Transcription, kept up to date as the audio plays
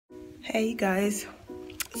Hey guys,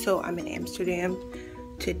 so I'm in Amsterdam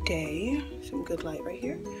today. Some good light right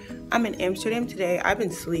here. I'm in Amsterdam today. I've been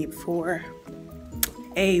asleep for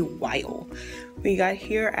a while. We got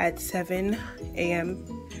here at 7 a.m.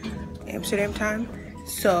 Amsterdam time.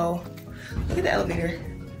 So look at the elevator.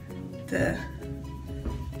 The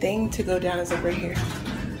thing to go down is like right here.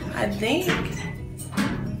 I think,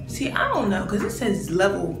 see, I don't know, because it says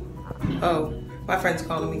level. Oh, my friend's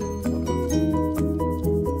calling me.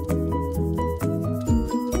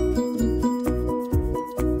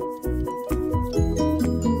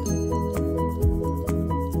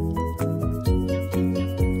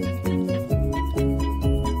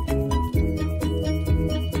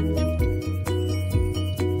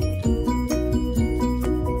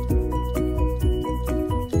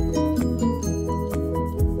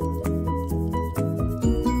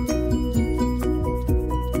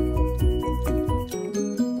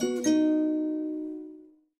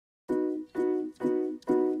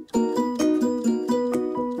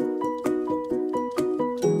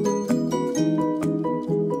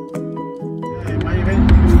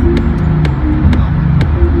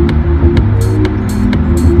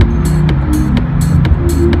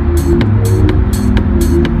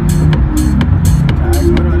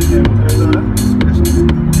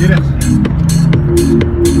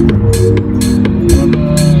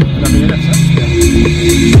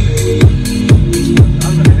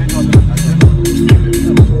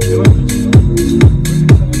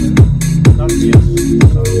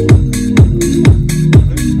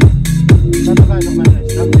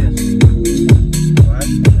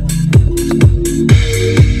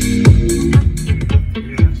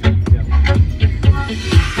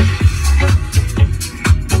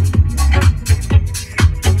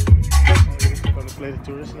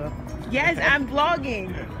 Yes, I'm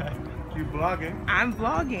vlogging. You vlogging? I'm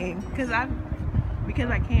vlogging because I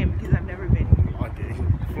can because I've never been here. Okay.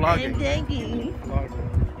 Vlogging.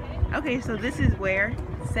 Vlogging. Okay, so this is where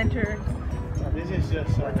center. This is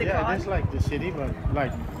just yeah, this is like the city, but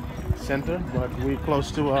like center. But we're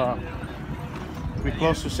close to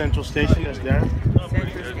Central Station. That's there. Central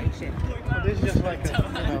Station. But this is just like a,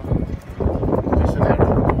 just an area.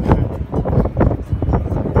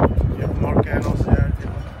 You have more canals there.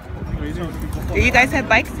 Do you guys have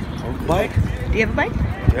bikes? Bike? Do you have a bike?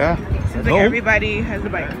 Yeah. Seems like everybody has a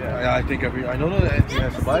bike. Yeah, I think I don't know that he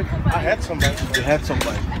has a bike. I had some bikes. You had some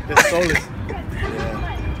bike. They stole it. Yeah.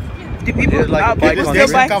 Do people like a bike on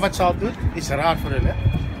Deze kan wat zout doet, is raar voor hen, hè?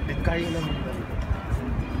 Dit kan je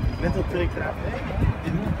net op 2 keer.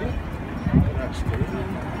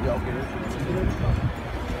 Ja, oké.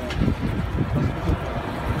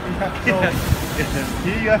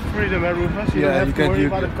 Here you have freedom, Rufus. You don't have to worry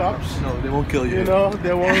about the cops. No, they won't kill you. You know,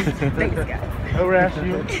 they won't harass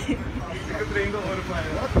you.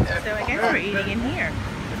 So I guess we're eating in here.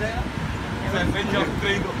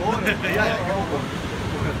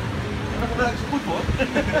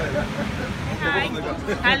 Hi.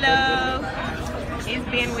 Hello. It's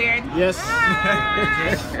being weird. Yes.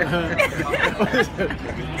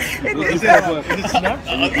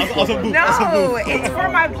 No, it's for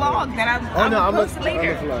my vlog that I'm post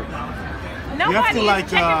later. No, you have to like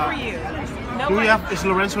check it for you. Do you have, is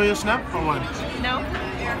Lorenzo your snap or what? No.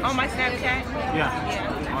 On my Snapchat? Yeah.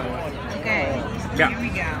 Okay. Yeah. Here we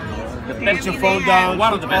go. Put your phone down.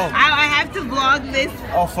 One of the best. I have to vlog this.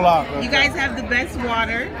 Oh, vlog. Okay. You guys have the best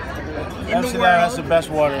water in Amsterdam the world. has the best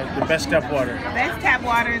water, the best tap water. Best tap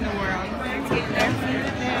water in the world.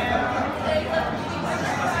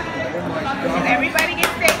 Did everybody get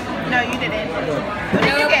steak? No, you didn't. What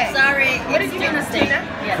did you get? Sorry. What did you get? Tuna steak.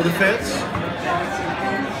 Yeah. Voor de fans?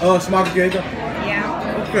 Oh, smakgekeken?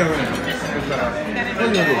 Yeah. Oké.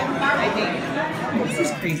 I think. This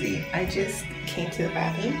is crazy. I just came to the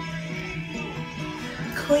bathroom.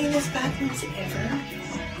 Cleanest bathrooms ever.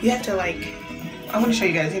 You have to like, I want to show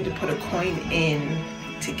you guys, you have to put a coin in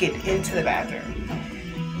to get into the bathroom.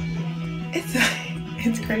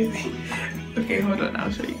 It's crazy. Okay, hold on,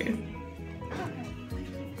 I'll show you guys.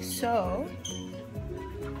 So,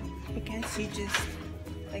 I guess you just,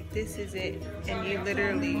 like this is it, and you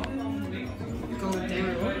literally go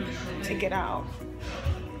through to get out.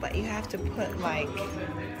 But you have to put like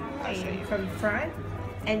from front,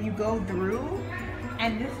 and you go through,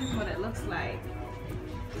 and this is what it looks like.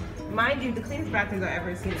 Mind you, the cleanest bathrooms I've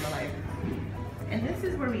ever seen in my life. And this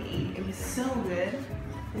is where we eat. It was so good.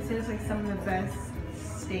 This is like some of the best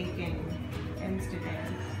steak in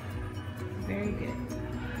Amsterdam. Very good.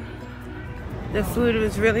 The food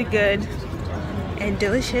was really good and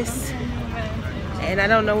delicious. And I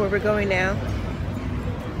don't know where we're going now,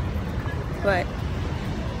 but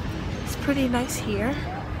it's pretty nice here.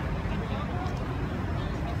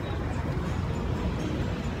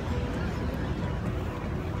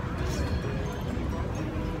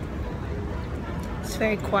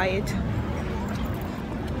 very quiet.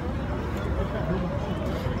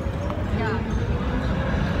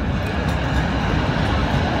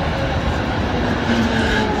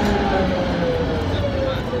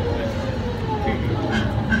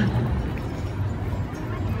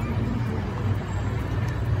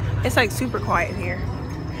 It's like super quiet here.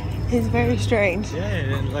 It's very strange. Yeah,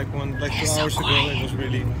 and like 2 hours ago it was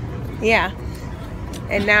really... Yeah.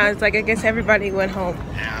 And now it's like, I guess everybody went home.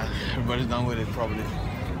 Yeah, everybody's done with it probably.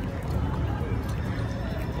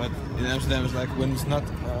 But in Amsterdam it's like when it's not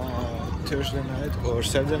Thursday night or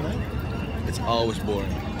Saturday night, it's always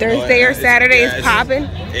boring. Thursday or Saturday is popping?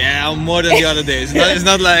 Yeah, more than the other days. It's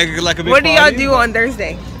not like a big What do y'all party, do on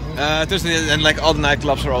Thursday? Thursday, and like all the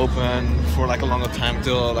nightclubs are open for like a longer time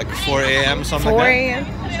till like 4 a.m. something 4 like a.m.?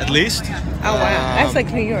 that. At least. Oh wow, that's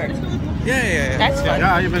like New York. Yeah. That's fun.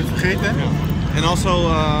 Ja, je bent vergeten. And also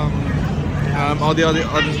all the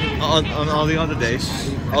other days,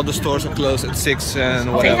 all the stores are closed at 6 and Say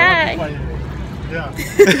whatever. hi. Ja.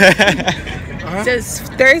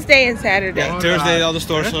 Just Thursday and Saturday. Yeah, Thursday all the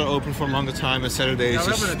stores are open for a longer time, and Saturday is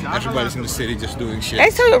just everybody's in the city just doing shit.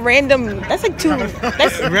 That's so random. That's like Random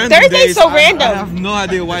Thursday's days, so I random. have no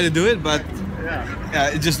idea why they do it, but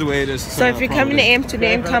yeah, it's just the way it is. So if you're coming to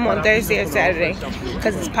Amsterdam, come on Thursday or Saturday,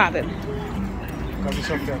 because it's popping.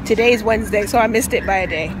 Today's Wednesday, so I missed it by a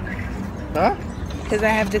day. Huh? Because I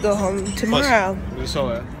have to go home tomorrow. So,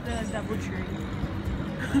 The double tree.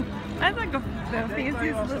 That's like the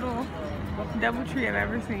fanciest little double tree I've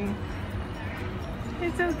ever seen.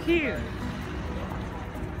 It's so cute.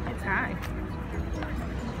 It's high.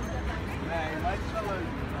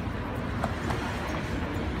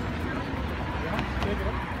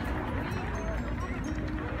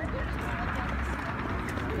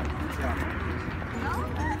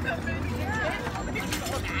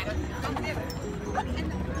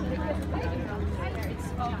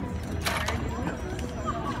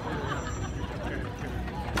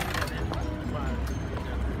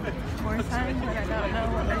 More signs, but I don't know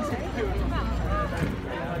what they say.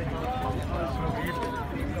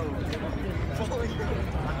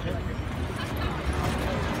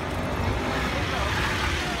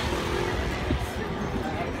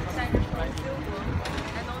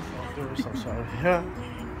 Ja.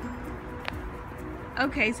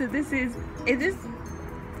 Okay, so this is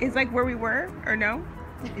like where we were, or no?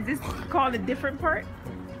 Is this called a different part?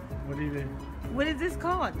 What do you mean? What is this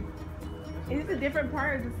called? Is this a different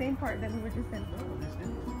part or the same part that we were just in?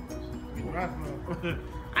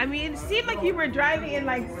 I mean, it seemed like you were driving in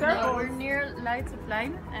like We're circles. near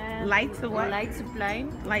Leidseplein. And Lights of what?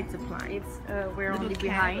 Leidseplein. Light supply. It's we're Little only cat.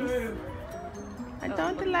 behind. I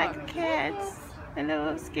don't like cats.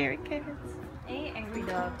 Hello, scary cats. Hey, angry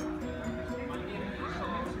dog.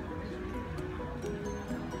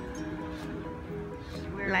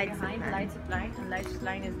 We're behind Leidseplein. Leidseplein, and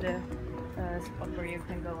Leidseplein is the spot where you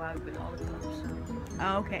can go out with all the clubs.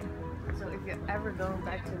 Oh, okay. So if you ever go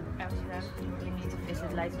back to Amsterdam, you need to visit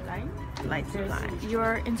Leidseplein. Light supply.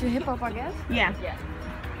 You're into hip hop, I guess? Yeah. Yeah.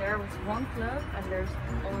 There was one club and there's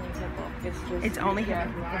only hip hop. It's just It's only hip hop.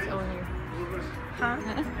 Yeah, it's only. Huh?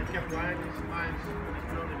 Ik heb lijns back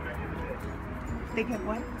in They kept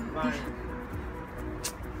what?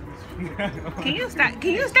 the day.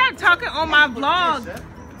 Can you stop talking on my vlog?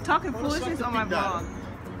 Talking foolishness on my vlog.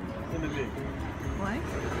 In de week. What?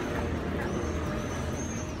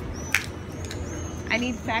 I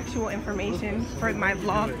need factual information for my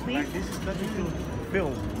vlog, please. This is nothing to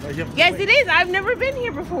film. Maar je hebt Yes, it is. I've never been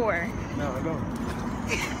here before. No, I don't.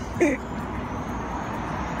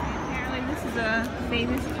 Apparently, this is a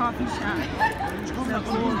famous coffee shop. The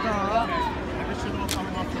Bulldog. This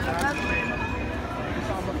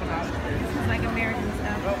is like American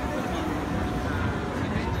stuff.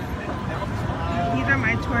 These are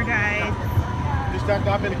my tour guides. Dus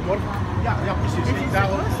daar ben ik morgen. Ja, precies. This is supposed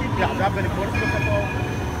to be. Ja, daar ben ik morgen nog even over.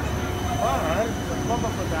 Maar dat kwam er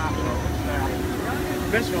vandaag nog.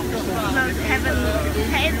 Best wel Smells heavy.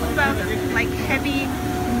 It smells like heavy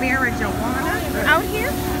marijuana out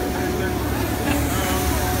here.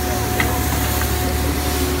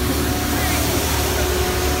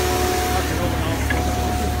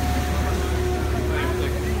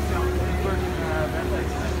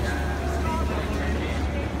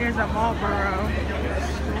 There's a Marlboro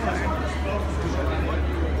store. So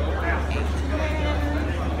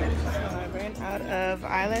I ran out of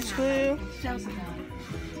eyelash glue.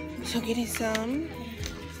 So getting some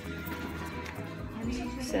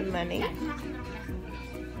money.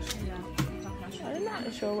 I'm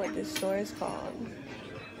not sure what this store is called.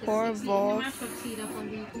 Poor Wolf.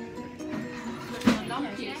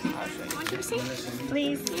 Want to receipt?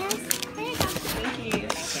 Please. Yes. There you go. Thank you.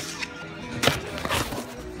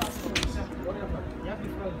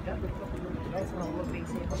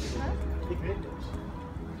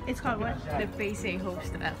 It's called what? De PC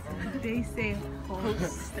Hoofdstraat. DC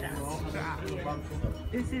Hoofdstraat.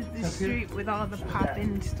 This is the street with all the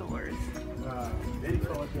pop-in stores.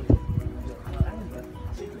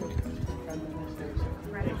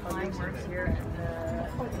 Flying works here at the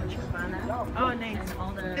Havana. Oh, nice. And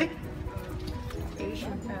all the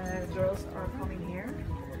Asian girls are coming here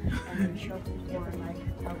and shop for like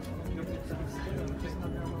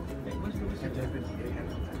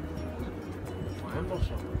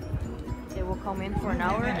they will come in for an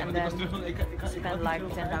hour and then spend like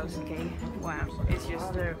 10,000 Wow. It's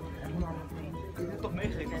just a normal thing.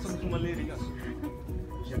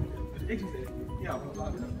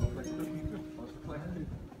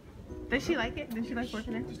 Does she like it? Does she like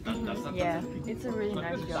working there? Yeah, it's a really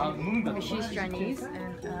nice job. Because she's Chinese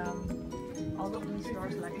and all of these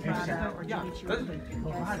stores like Prada or Jimmy Choo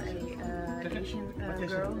has a Asian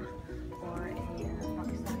girl or a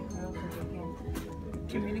Pakistani girl so they can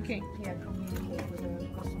Communicate. communicate with the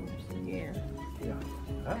customers. Yeah.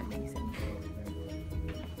 That makes sense.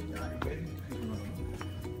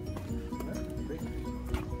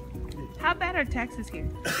 How bad are taxes here?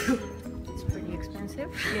 It's pretty expensive.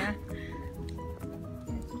 Yeah.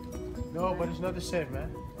 No, but it's not the same,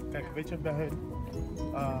 man. Kijk, weet je, bij hun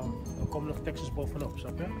er komen nog taxes bovenop,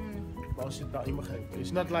 snap je? Maar als je het nou niet begrijpt.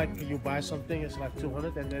 It's not like you buy something, it's like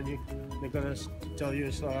 200 and then they're gonna tell you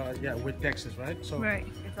it's yeah, with taxes, right? So Right.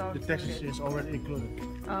 It's all the taxes is already included.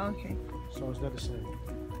 Oh, okay. So it's not the same.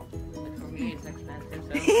 for me it's expensive.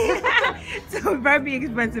 So it might be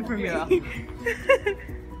expensive for me.